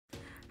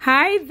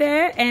Hi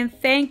there, and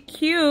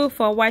thank you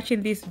for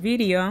watching this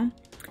video.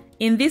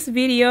 In this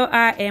video,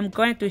 I am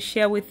going to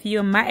share with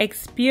you my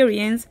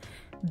experience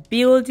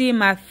building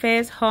my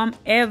first home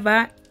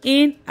ever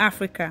in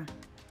Africa.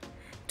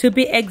 To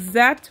be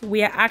exact,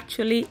 we are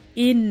actually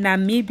in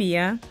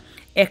Namibia,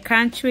 a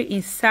country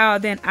in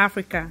Southern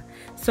Africa.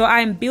 So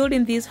I'm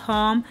building this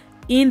home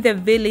in the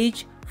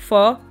village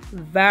for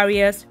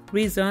various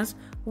reasons,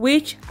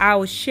 which I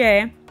will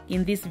share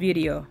in this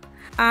video.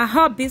 I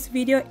hope this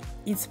video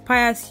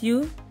inspires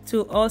you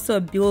to also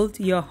build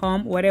your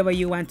home wherever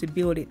you want to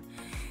build it.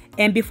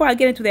 And before I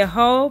get into the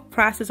whole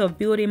process of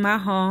building my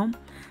home,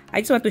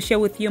 I just want to share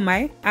with you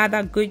my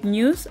other good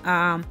news.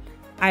 I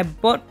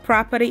bought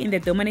property in the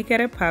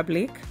Dominican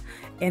Republic,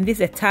 and this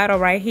is a title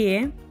right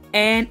here.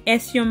 And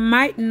as you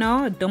might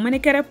know,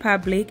 Dominican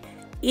Republic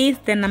is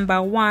the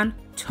 #1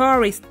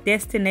 tourist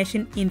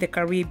destination in the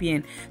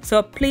Caribbean.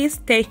 So please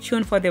stay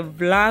tuned for the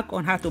vlog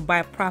on how to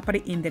buy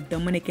property in the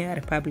Dominican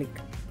Republic.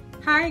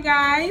 Hi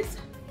guys,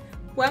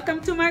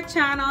 welcome to my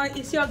channel.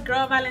 It's your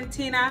girl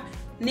Valentina,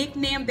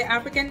 nicknamed the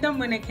African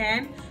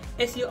Dominican.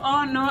 As you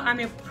all know, I'm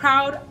a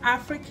proud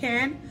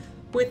African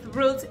with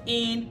roots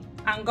in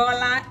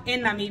Angola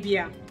and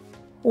Namibia.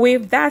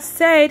 With that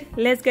said,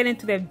 let's get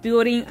into the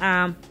building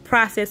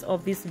process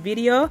of this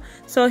video.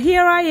 So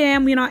here I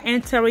am,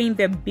 entering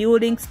the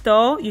building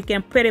store. You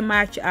can pretty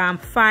much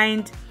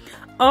find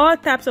all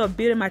types of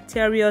building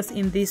materials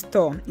in this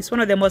store. It's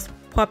one of the most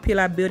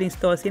popular building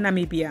stores in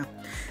Namibia.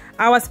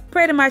 I was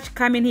pretty much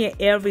coming here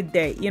every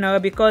day,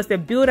 because the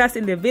builders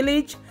in the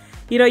village,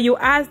 you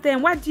ask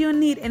them, what do you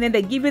need? And then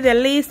they give you the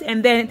list,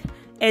 and then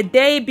a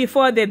day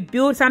before they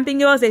build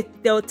something else,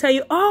 they'll tell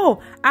you,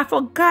 oh, I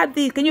forgot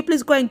this. Can you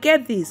please go and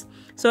get this?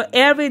 So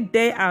every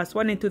day I was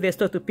running to the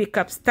store to pick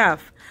up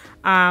stuff.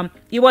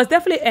 It was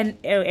definitely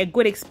a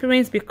good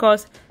experience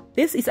because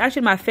this is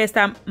actually my first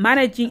time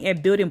managing a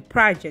building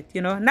project.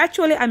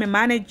 Naturally, I'm a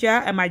manager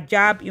and my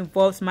job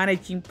involves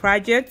managing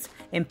projects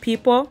and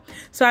people.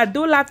 So I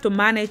do love to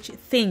manage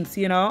things,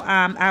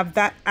 I have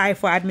that eye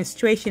for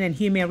administration and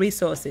human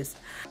resources.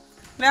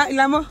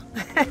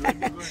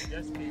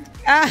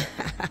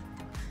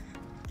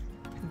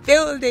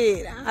 Build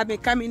it. I've been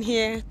coming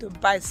here to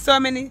buy so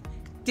many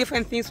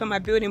different things for my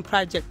building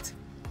project.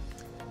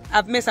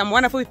 I've met some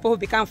wonderful people who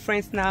become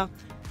friends now.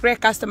 Great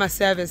customer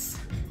service.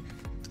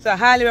 So I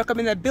highly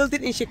recommend that. Build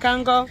it in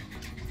Chicago.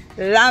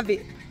 Love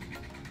it.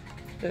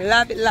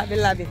 Love it, love it,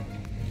 love it.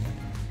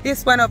 This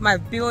is one of my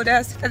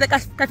builders.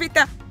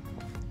 Kafita.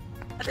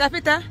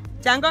 Kafita.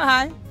 Django,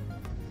 hi.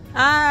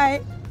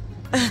 Hi.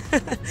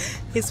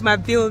 He's my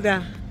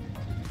builder.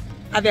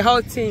 I have a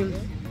whole team.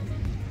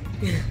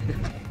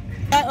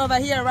 Right over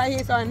here, right here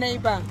is our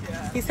neighbor.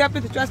 Yeah. He's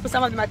helping to transport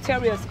some of the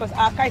materials because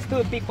our car is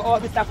too big for all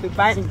the stuff we're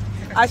buying.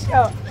 I'll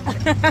show.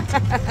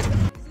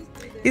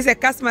 This is a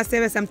customer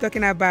service I'm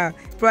talking about.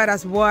 Brought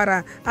us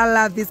water. I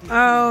love this.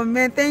 Oh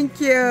man, thank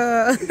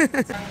you.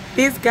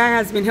 This guy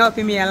has been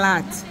helping me a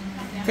lot.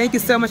 Thank you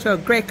so much for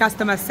great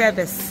customer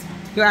service.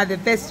 You are the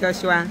best,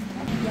 Joshua.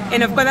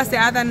 And of course, that's the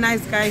other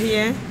nice guy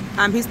here.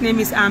 His name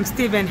is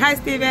Steven. Hi,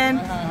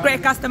 Steven.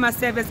 Great customer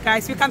service,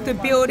 guys. You come to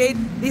build it,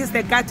 this is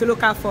the guy to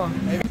look out for.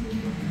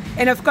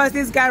 And of course,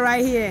 this guy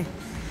right here.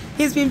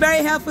 He's been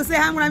very helpful. Say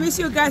hi, I'm gonna miss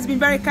you guys. Been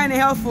very kind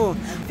and helpful.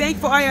 Thank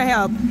you for all your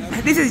help.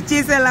 This is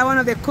Gisela, one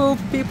of the cool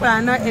people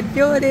I know at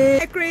building.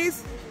 Hey,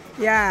 Chris.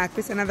 Yeah,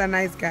 Chris, another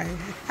nice guy.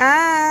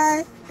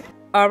 Hi.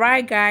 All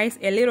right, guys.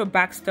 A little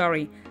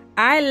backstory.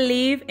 I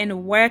live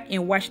and work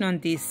in Washington,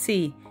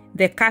 D.C.,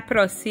 the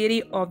capital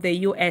city of the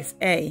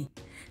USA.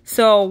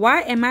 So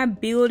why am I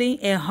building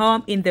a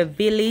home in the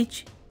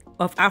village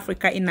of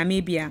Africa in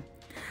Namibia?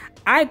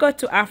 I go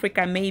to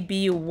Africa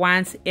maybe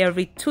once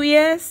every 2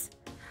 years,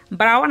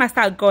 but I want to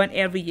start going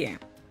every year.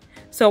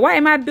 So why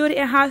am I building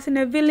a house in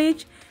a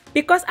village?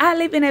 Because I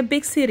live in a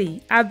big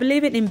city. I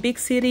believe in big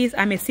cities.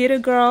 I'm a city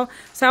girl.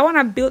 So I want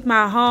to build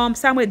my home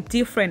somewhere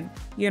different,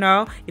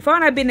 If I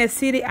want to be in a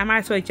city, I might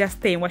as well just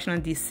stay in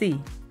Washington, D.C.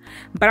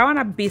 But I want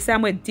to be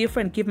somewhere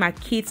different, give my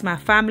kids, my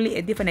family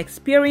a different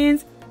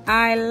experience.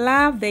 I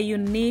love the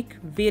unique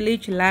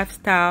village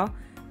lifestyle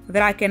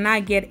that I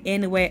cannot get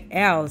anywhere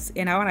else,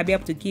 and I want to be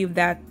able to give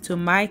that to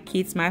my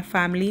kids, my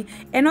family,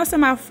 and also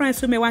my friends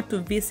who may want to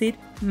visit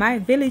my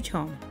village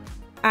home.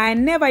 I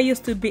never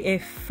used to be a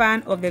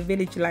fan of the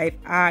village life.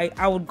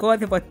 I would go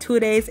there for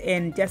 2 days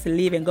and just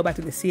leave and go back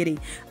to the city.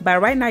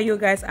 But right now, you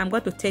guys, I'm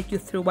going to take you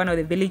through one of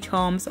the village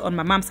homes on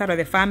my mom's side of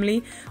the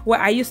family where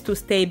I used to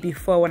stay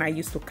before when I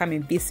used to come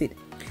and visit.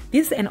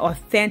 This is an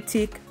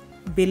authentic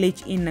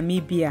village in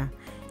Namibia.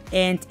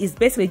 And it's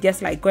basically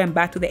just like going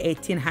back to the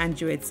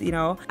 1800s,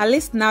 At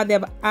least now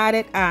they've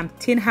added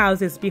tin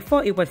houses.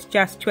 Before it was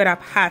just straight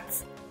up hut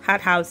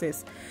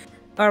houses.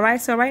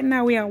 Alright, so right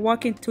now we are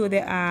walking to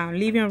the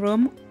living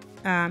room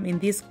in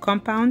this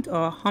compound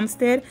or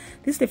homestead.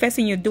 This is the first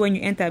thing you do when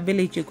you enter a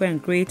village. You go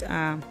and greet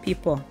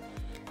people.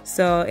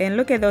 So, and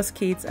look at those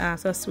kids,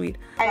 so sweet.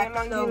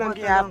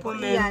 Yeah.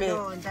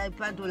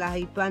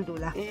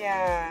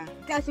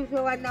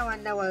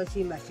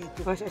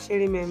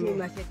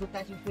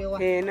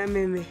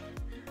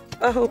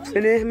 Oops,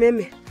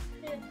 meme.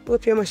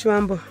 Oops, you're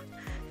mashwambo.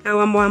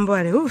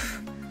 Wambo,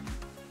 oof.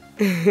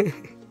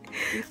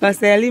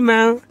 Waseli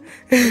mau.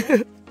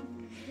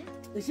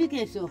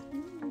 Usikeso.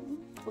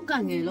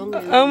 Ukangelo.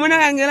 Muna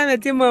kangela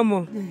meti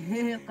momo.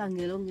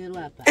 Ukangelo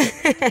hapa.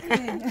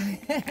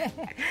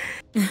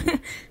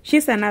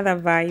 She's another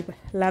vibe,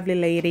 lovely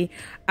lady.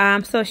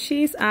 So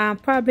she's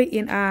probably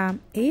in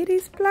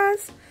 80s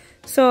plus.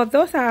 So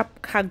those are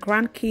her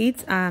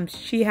grandkids.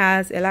 She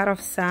has a lot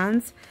of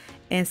sons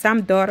and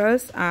some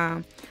daughters.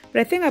 But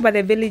the thing about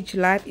the village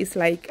life is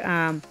like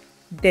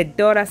the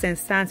daughters and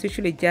sons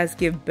usually just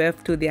give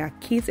birth to their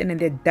kids and then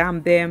they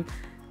dump them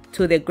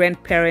to the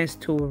grandparents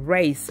to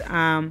raise.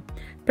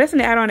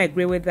 Personally, I don't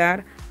agree with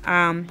that.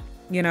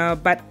 You know,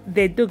 but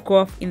they do go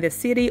off in the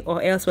city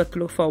or elsewhere to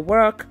look for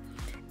work.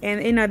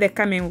 And, you know, they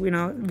come in, you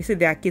know, visit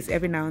their kids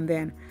every now and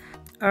then.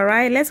 All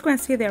right, let's go and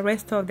see the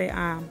rest of the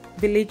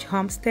village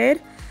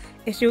homestead.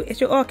 As you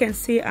all can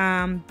see,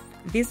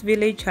 this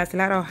village has a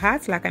lot of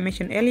huts, like I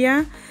mentioned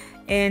earlier.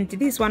 And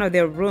this is one of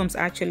the rooms,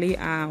 actually,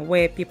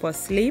 where people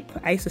sleep.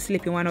 I used to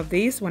sleep in one of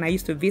these when I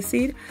used to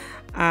visit.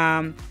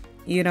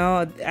 You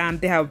know,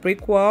 they have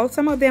brick walls.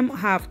 Some of them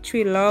have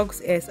tree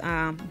logs as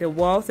the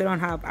walls. They don't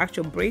have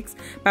actual bricks.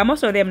 But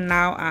most of them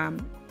now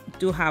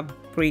do have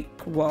brick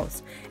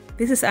walls.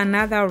 This is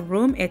another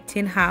room, a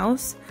tin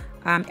house.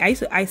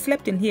 I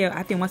slept in here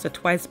I think once or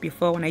twice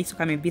before when I used to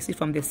come and visit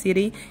from the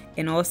city.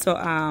 And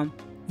also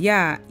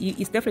yeah,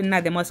 it's definitely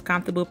not the most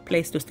comfortable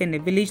place to stay in the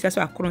village. That's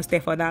why I couldn't stay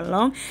for that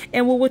long.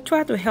 And we will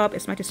try to help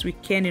as much as we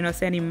can, you know,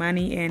 sending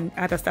money and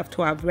other stuff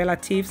to our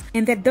relatives.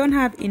 And they don't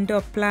have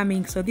indoor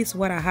plumbing, so this is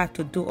what I had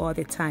to do all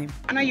the time.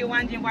 I know you're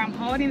wondering why I'm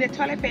holding the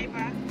toilet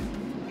paper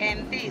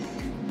and this.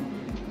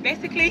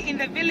 Basically in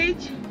the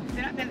village,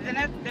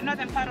 the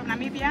northern part of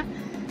Namibia,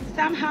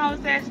 some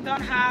houses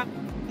don't have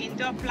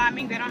indoor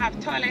plumbing, they don't have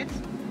toilets,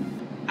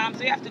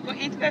 so you have to go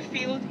into the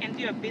field and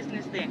do your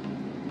business there.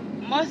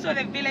 Most of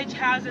the village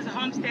houses,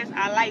 homesteads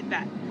are like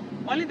that.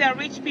 Only the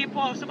rich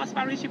people, super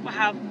rich people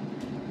have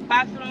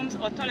bathrooms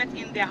or toilets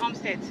in their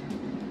homesteads.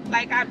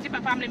 Like I have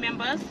different family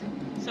members,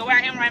 so where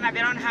I am right now, they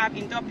don't have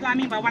indoor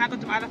plumbing, but when I go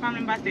to other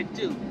family members, they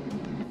do.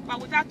 But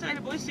without toilet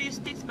paper, we used to use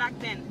sticks back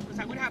then, because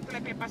I wouldn't have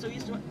toilet paper, so we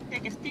used to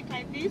take a stick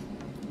like this,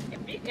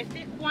 a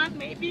thick one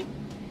maybe,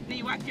 then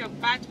you wipe your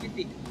butt with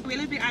it. We're a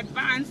little bit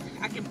advanced.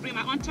 I can bring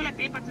my own toilet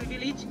paper to the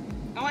village.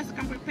 I always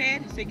come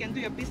prepared so you can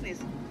do your business.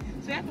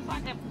 So you have to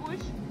find a bush,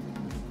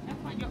 you have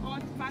to find your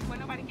own spot where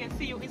nobody can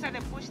see you inside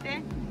the bush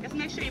there. Just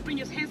make sure you bring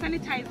your hand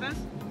sanitizers.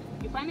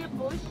 You find a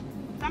bush.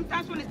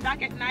 Sometimes when it's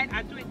dark at night,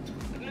 I do it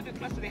a little bit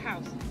close to the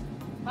house.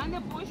 Find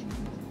a bush,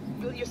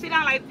 you sit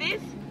down like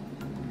this,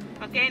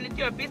 okay, and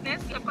do your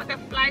business. Of course the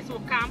flies will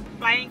come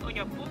flying on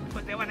your poop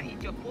because they want to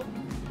eat your poop.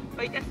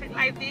 But you just sit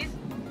like this,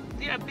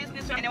 do your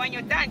business, and then when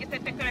you're done, just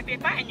take the toilet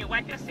paper and you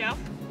wipe yourself,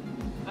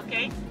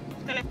 okay?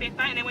 Toilet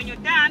paper, and then when you're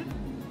done,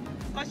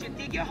 of course you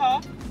dig your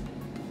hole,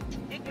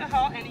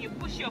 and you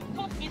push your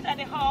poop inside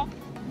the hole,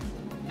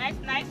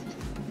 nice.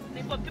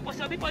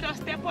 So people don't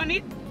step on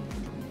it,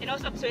 and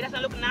also so it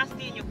doesn't look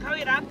nasty, and you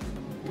carry it up.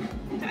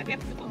 Toilet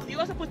paper, you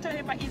also put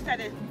toilet paper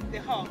inside the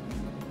hole.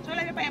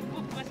 Toilet paper and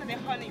poop goes inside the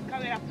hole, and you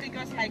carry it up.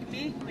 Girls like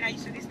me when I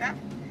used to do this stuff,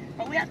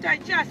 but we have to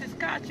adjust. It's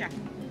culture.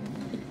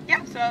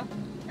 Yeah, so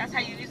that's how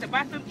you use the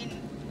bathroom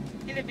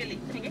in the village.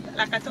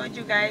 Like I told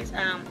you guys,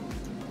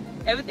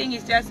 everything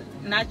is just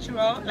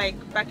natural. Like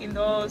back in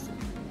those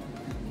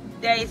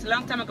days,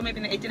 long time ago,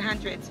 maybe in the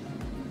 1800s,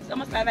 it's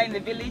almost like that in the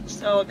village.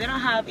 So they don't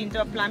have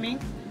indoor plumbing,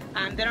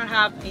 and they don't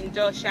have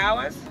indoor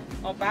showers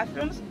or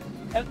bathrooms.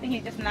 Everything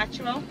is just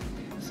natural.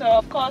 So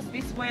of course,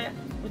 this is where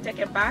we take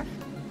a bath.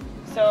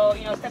 So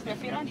you know, step your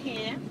feet on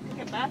here,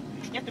 take a bath.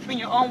 You have to bring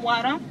your own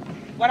water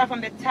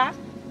from the tap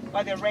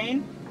or the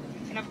rain.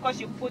 And of course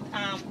you put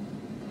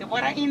the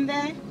water in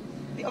there.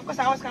 Of course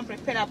I always come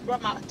prepared. I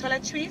brought my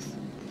toiletries.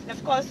 And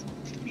of course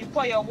you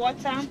pour your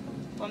water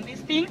from this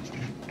thing,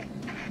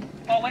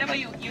 or whatever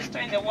you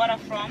store in the water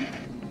from.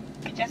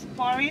 You just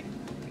pour it.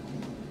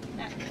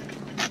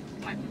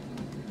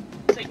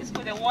 So you just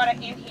put the water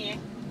in here,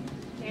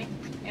 okay?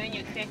 And then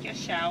you take your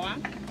shower,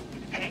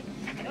 okay?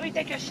 And when you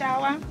take your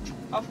shower,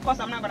 of course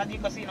I'm not gonna do it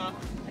because you know I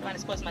don't want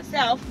to expose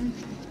myself.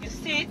 You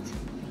sit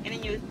and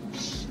then you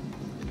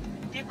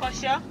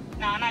decosure.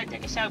 Now you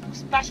take a shower,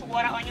 splash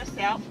water on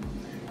yourself,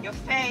 your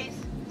face,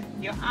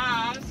 your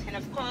arms, and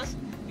of course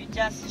you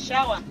just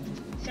shower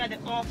the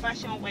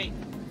old-fashioned way.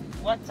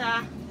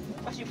 Water.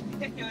 Of course you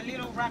take your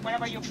little rag,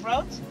 whatever you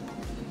brought,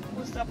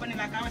 put soap on it.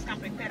 Like I always come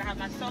prepared. I have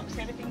my soaps,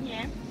 everything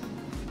here.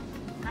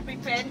 I'm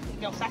prepared.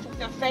 You start with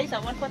your face. I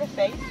have one for the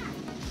face,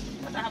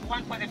 but I have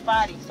one for the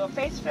body. So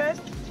face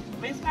first,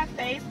 rinse my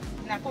face,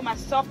 and I put my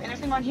soap and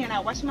everything on here, and I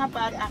wash my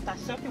body after I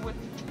soak it with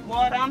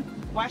water,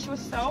 wash with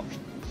soap.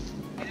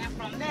 And then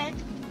from there,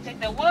 take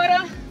the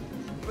water,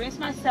 rinse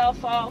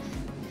myself off.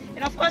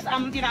 And of course,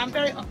 I'm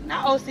very,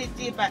 not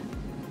OCD, but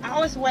I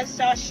always wear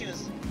shower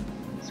shoes.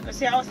 So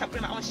see, I always have to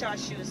bring my own shower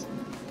shoes.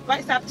 But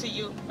it's up to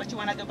you what you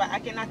want to do, but I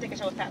cannot take a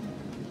shower tap.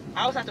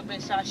 I always have to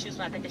bring shower shoes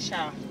when I take a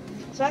shower.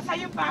 So that's how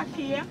you back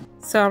here.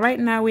 So right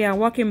now we are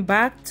walking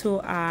back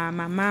to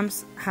my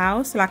mom's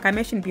house. Like I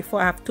mentioned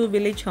before, I have 2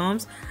 village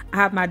homes. I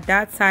have my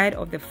dad's side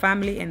of the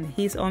family in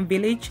his own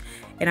village,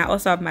 and I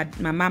also have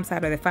my mom's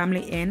side of the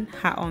family in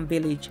her own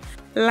village.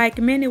 Like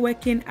many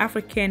working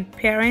African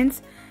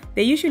parents,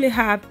 they usually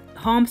have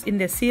homes in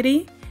the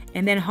city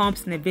and then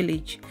homes in the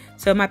village.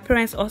 So my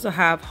parents also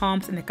have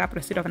homes in the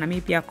capital city of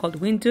Namibia called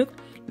Windhoek.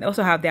 They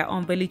also have their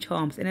own village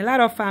homes, and a lot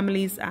of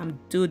families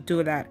do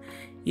that.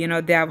 You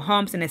know, they have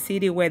homes in the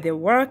city where they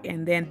work,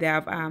 and then they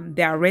have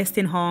their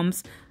resting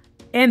homes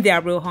and their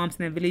real homes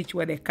in the village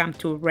where they come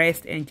to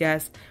rest and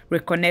just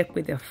reconnect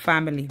with their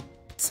family.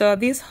 So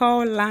this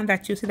whole land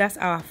that you see, that's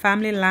our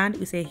family land.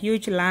 It's a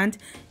huge land.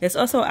 There's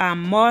also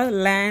more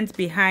land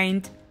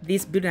behind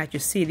this building that you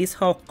see, this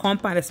whole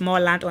compound. There's more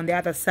land on the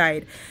other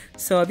side.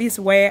 So this is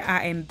where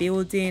I am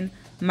building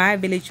my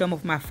village home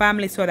of my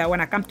family, so that when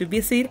I come to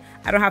visit,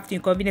 I don't have to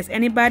inconvenience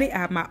anybody. I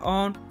have my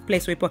own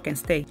place where people can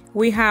stay.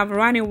 We have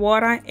running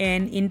water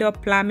and indoor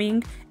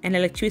plumbing and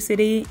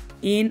electricity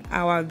in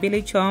our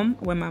village home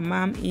where my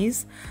mom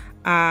is.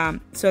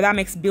 So that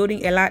makes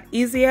building a lot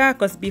easier,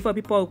 because before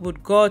people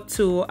would go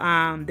to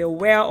the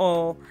well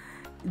or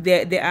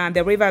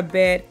the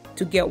riverbed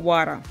to get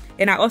water.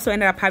 And I also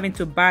ended up having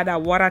to buy that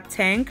water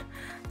tank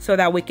so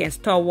that we can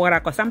store water,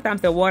 because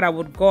sometimes the water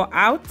would go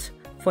out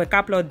for a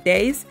couple of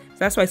days.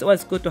 So that's why it's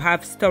always good to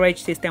have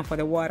storage system for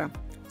the water.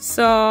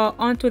 So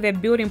onto the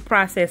building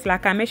process.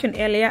 Like I mentioned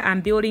earlier,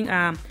 I'm building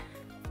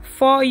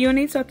 4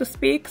 units, so to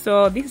speak.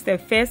 So this is the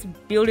first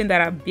building that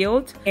I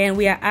built, and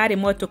we are adding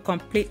more to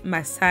complete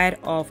my side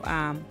of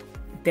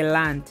the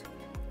land.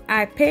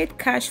 I paid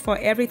cash for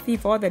everything,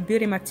 for all the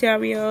building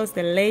materials,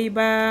 the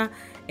labor,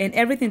 and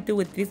everything to do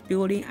with this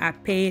building. I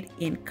paid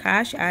in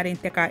cash. I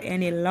didn't take out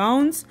any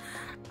loans.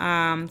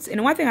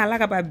 And one thing I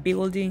like about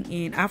building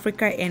in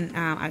Africa and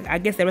I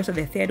guess the rest of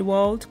the third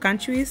world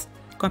countries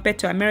compared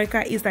to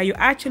America is that you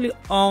actually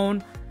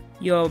own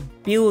your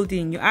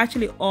building. You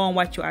actually own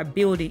what you are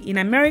building. In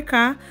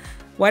America,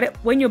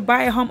 when you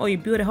buy a home or you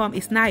build a home,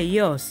 it's not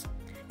yours.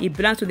 It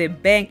belongs to the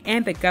bank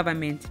and the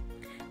government.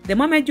 The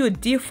moment you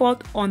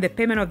default on the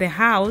payment of the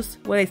house,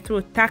 whether it's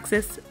through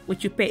taxes,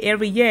 which you pay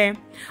every year,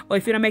 or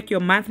if you don't make your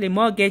monthly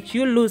mortgage,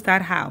 you lose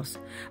that house.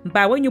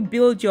 But when you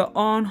build your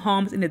own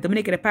homes in the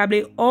Dominican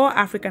Republic or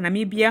Africa,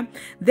 Namibia,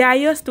 they are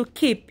yours to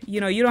keep.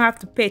 You know, you don't have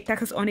to pay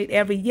taxes on it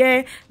every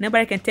year.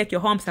 Nobody can take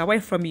your homes away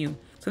from you.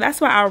 So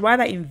that's why I'd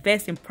rather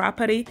invest in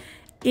property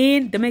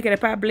in Dominican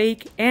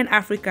Republic and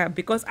Africa,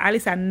 because at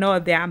least I know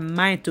they are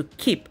mine to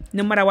keep.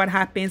 No matter what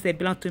happens, they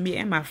belong to me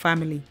and my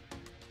family.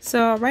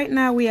 So right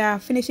now we are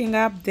finishing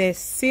up the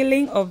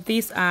ceiling of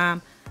this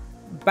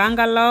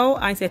bungalow.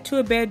 It's a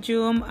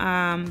 2-bedroom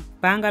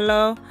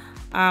bungalow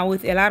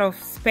with a lot of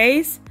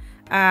space,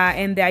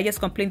 and they are just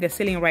completing the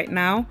ceiling right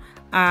now.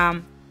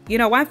 You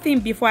know, one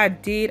thing before I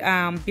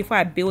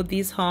built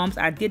these homes,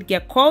 I did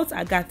get quotes.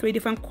 I got 3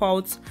 different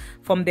quotes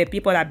from the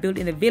people that built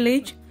in the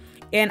village,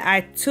 and I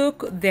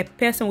took the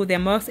person with the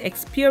most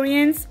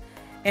experience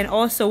and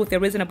also with a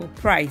reasonable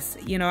price.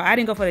 You know, I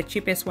didn't go for the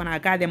cheapest one. I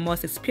got the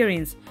most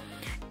experience.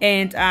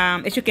 And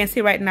as you can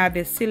see right now,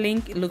 the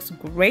ceiling looks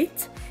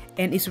great,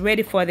 and it's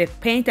ready for the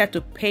painter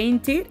to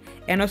paint it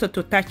and also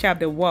to touch up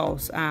the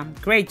walls.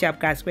 Great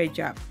job, guys, great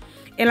job.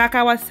 And like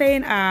I was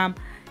saying,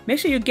 make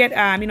sure you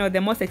get you know,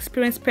 the most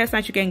experienced person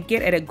that you can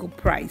get at a good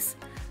price,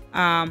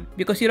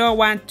 because you don't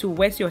want to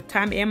waste your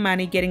time and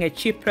money getting a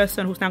cheap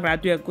person who's not going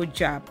to do a good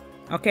job.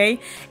 Okay,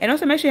 and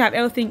also make sure you have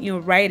everything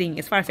in writing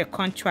as far as a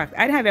contract.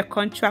 I didn't have a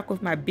contract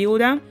with my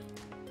builder.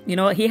 You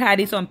know, he had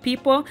his own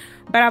people,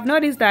 but I've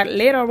noticed that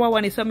later on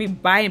when he saw me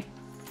buying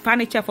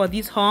furniture for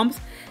these homes,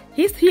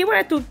 he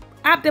wanted to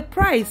up the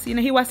price. You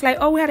know, he was like,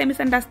 oh, we had a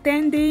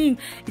misunderstanding,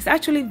 it's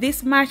actually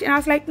this much. And I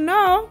was like,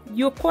 no,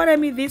 you quoted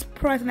me this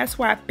price, and that's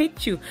why I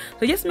picked you.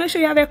 So just make sure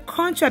you have a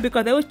contract,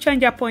 because they will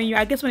change up on you.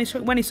 I guess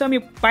when he saw me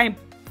buying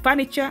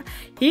furniture,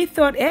 he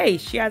thought, hey,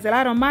 she has a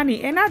lot of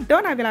money, and I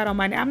don't have a lot of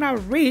money. I'm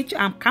not rich,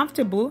 I'm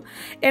comfortable,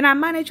 and I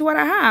manage what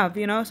I have,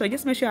 you know. So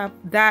just make sure you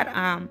have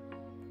that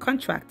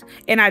contract.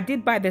 And I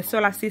did buy the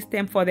solar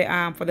system for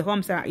the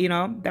homes that, you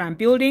know, that I'm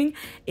building.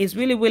 It's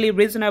really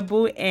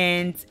reasonable,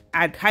 and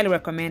I'd highly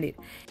recommend it.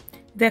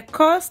 The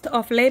cost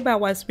of labor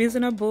was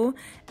reasonable,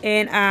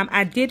 and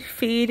I did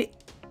feed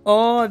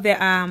all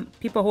the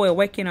people who were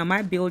working on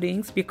my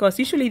buildings, because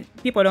usually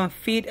people don't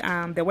feed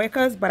the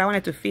workers, but I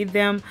wanted to feed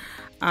them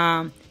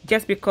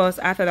just because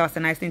I thought that was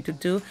a nice thing to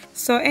do.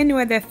 So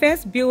anyway, the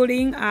first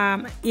building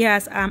it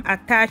has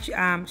attached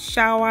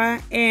shower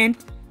and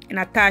an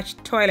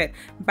attached toilet,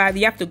 but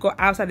you have to go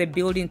outside the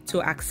building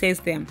to access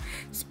them.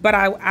 But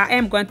I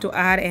am going to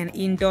add an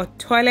indoor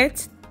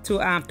toilet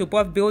to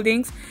both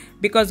buildings,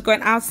 because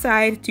going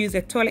outside to use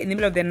the toilet in the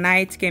middle of the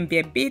night can be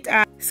a bit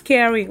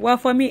scary. Well,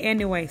 for me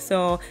anyway.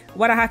 So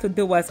what I had to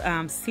do was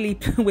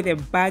sleep with a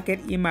bucket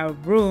in my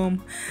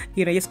room,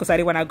 you know, just because I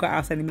didn't want to go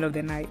outside in the middle of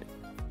the night.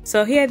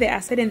 So here they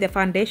are setting the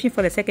foundation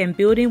for the second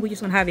building, which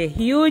is going to have a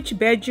huge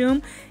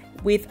bedroom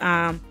with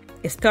a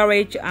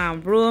storage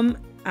room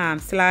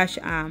slash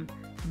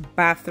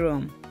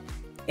bathroom.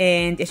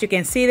 And as you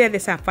can see there,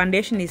 this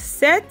foundation is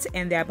set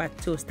and they're about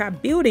to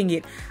start building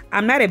it.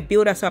 I'm not a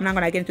builder, so I'm not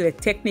going to get into the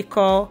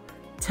technical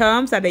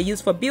terms that they use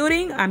for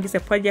building. I'm just a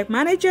project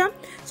manager.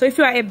 So if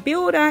you are a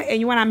builder and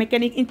you want to make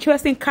any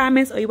interesting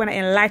comments or you want to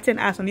enlighten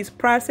us on this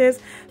process,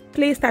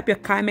 please type your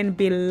comment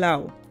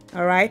below.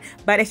 All right,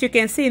 but as you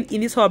can see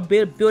in this whole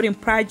building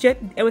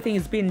project, everything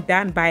is being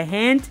done by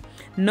hand,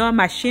 no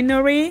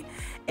machinery.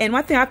 And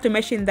one thing I have to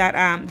mention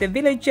that the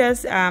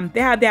villagers,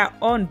 they have their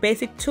own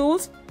basic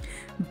tools,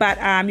 but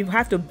you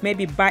have to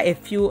maybe buy a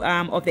few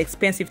of the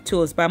expensive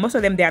tools. But most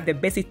of them, they have the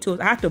basic tools.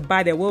 I had to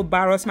buy the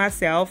wheelbarrows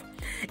myself,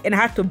 and I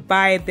had to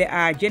buy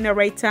the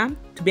generator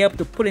to be able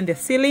to put in the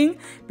ceiling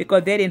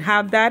because they didn't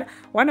have that.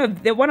 One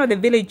of the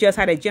villagers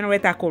had a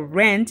generator I could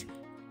rent,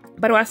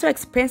 but it was so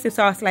expensive,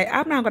 so I was like,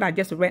 I'm not gonna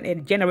just rent a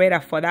generator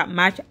for that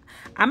much.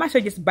 I might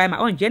actually just buy my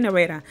own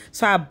generator.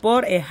 So I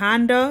bought a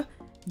Honda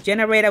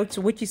generator,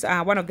 which is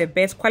one of the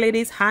best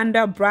qualities,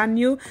 Honda, brand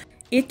new.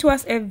 It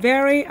was a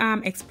very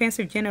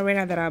expensive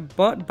generator that I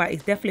bought, but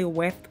it's definitely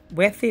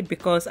worth it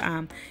because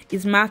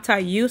it's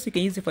multi-use. You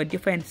can use it for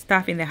different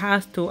stuff in the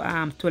house, to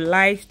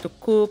light, to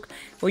cook.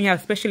 When you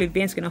have special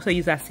events, you can also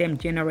use that same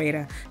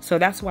generator. So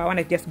that's why I want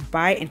to just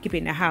buy and keep it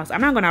in the house. I'm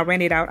not going to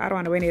rent it out. I don't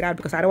want to rent it out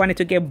because I don't want it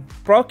to get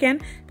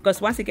broken, because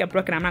once it gets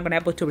broken, I'm not going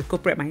to be able to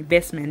recuperate my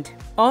investment.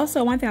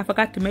 Also, one thing I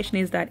forgot to mention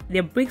is that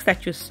the bricks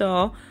that you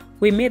saw,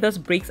 we made those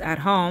bricks at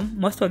home,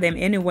 most of them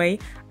anyway.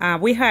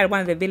 We had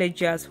one of the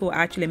villagers who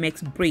actually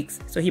makes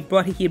bricks. So he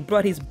brought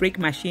his brick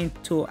machine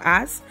to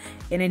us,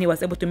 and then he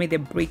was able to make the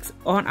bricks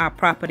on our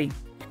property.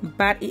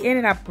 But it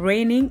ended up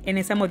raining, and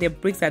then some of the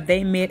bricks that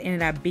they made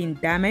ended up being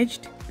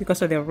damaged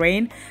because of the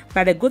rain.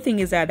 But the good thing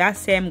is that that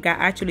same guy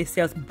actually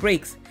sells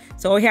bricks.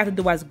 So all he had to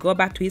do was go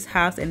back to his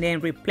house and then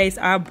replace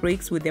our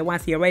bricks with the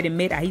ones he already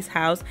made at his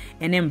house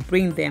and then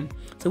bring them.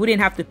 So we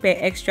didn't have to pay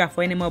extra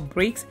for any more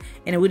bricks,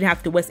 and we didn't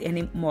have to waste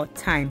any more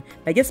time.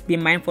 But just be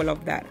mindful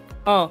of that.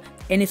 Oh,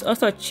 and it's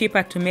also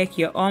cheaper to make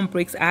your own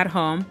bricks at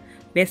home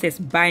versus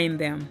buying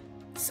them.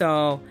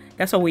 So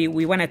that's why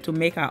we wanted to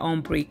make our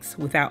own bricks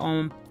with our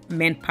own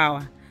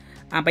manpower.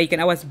 But you can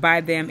always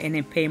buy them and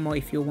then pay more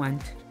if you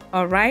want.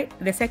 All right,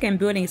 the second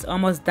building is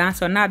almost done.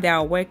 So now they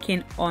are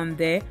working on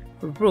the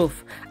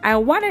roof. I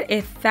wanted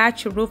a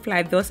thatch roof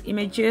like those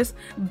images,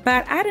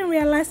 but I didn't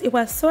realize it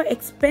was so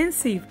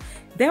expensive.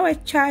 They were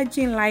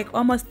charging like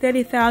almost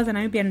 30,000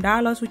 Namibian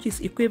dollars, which is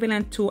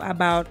equivalent to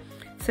about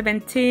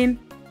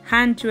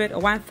 1,700 or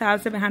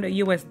 1,700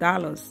 US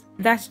dollars.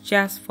 That's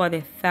just for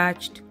the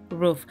thatched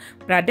roof.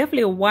 But I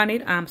definitely want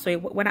it, so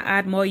when I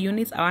add more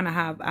units, I want to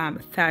have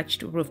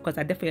thatched roof because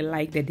I definitely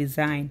like the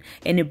design,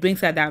 and it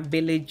brings out that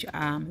village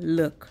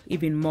look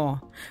even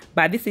more.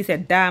 But this is a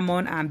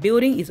diamond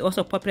building. It's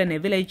also popular in the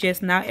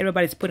villages now.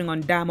 Everybody's putting on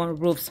diamond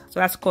roofs,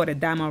 so that's called a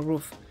diamond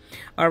roof.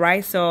 All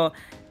right, so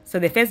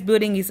the first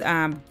building is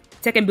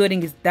second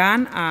building is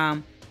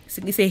done.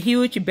 It's a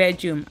huge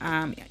bedroom.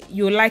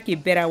 You like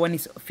it better when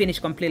it's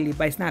finished completely,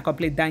 but it's not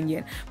completely done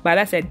yet. But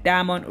that's a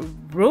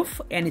diamond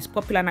roof, and it's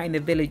popular now in the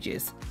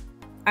villages.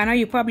 I know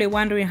you're probably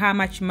wondering how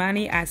much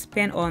money I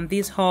spent on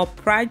this whole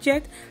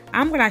project.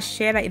 I'm gonna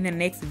share that in the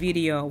next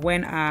video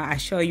when I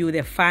show you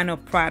the final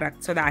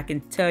product, so that I can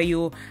tell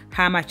you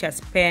how much I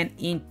spent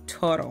in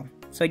total.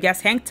 So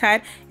just hang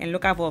tight and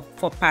look out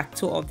for part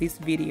 2 of this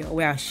video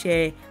where I'll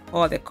share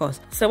all the costs.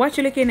 So what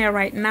you're looking at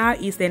right now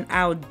is an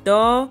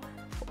outdoor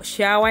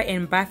shower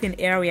and bathing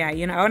area.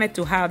 You know, I wanted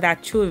to have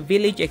that true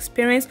village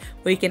experience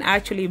where you can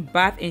actually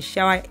bath and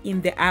shower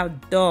in the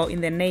outdoor,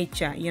 in the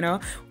nature. You know,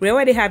 we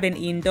already have an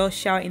indoor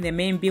shower in the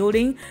main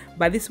building,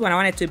 but this one I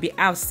wanted to be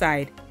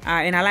outside,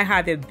 and I like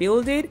how they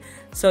build it.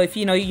 So if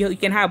you know, you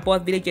can have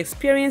both village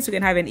experience. You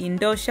can have an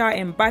indoor shower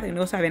and bath, and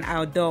also have an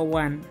outdoor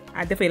one.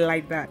 I definitely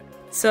like that.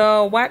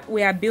 So what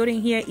we are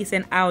building here is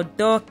an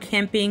outdoor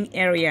camping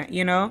area.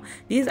 You know,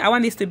 I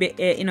want this to be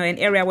an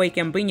area where you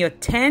can bring your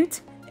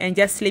tent and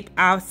just sleep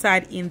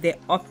outside in the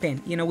open,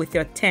 you know, with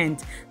your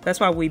tent. That's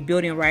what we're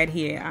building right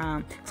here.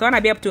 So I want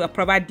to be able to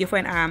provide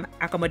different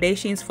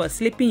accommodations for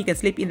sleeping. You can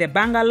sleep in the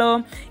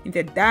bungalow, in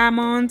the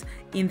diamond,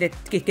 you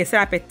can set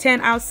up a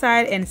tent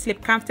outside and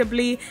sleep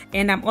comfortably.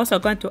 And I'm also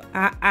going to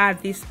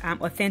add this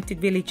authentic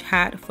village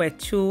hut for a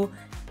true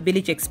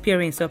village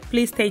experience. So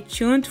please stay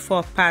tuned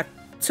for part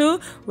 2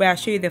 where I'll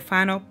show you the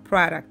final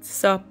product.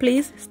 So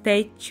please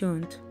stay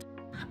tuned.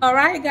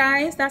 Alright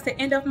guys, that's the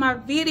end of my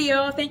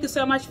video. Thank you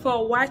so much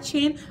for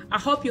watching. I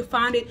hope you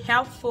found it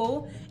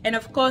helpful, and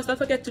of course don't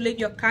forget to leave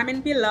your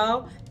comment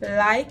below,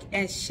 like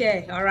and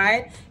share.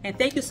 Alright, and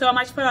thank you so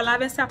much for your love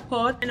and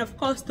support. And of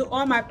course, to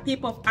all my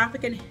people of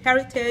African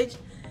heritage,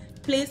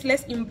 please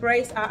let's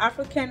embrace our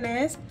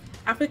Africanness.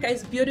 Africa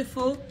is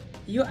beautiful.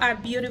 You are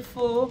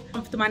beautiful.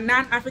 To my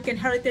non-African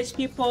heritage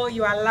people,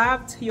 you are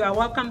loved. You are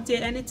welcome to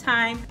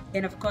anytime.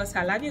 And of course,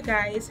 I love you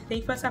guys.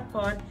 Thank you for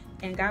support,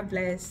 and God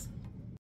bless.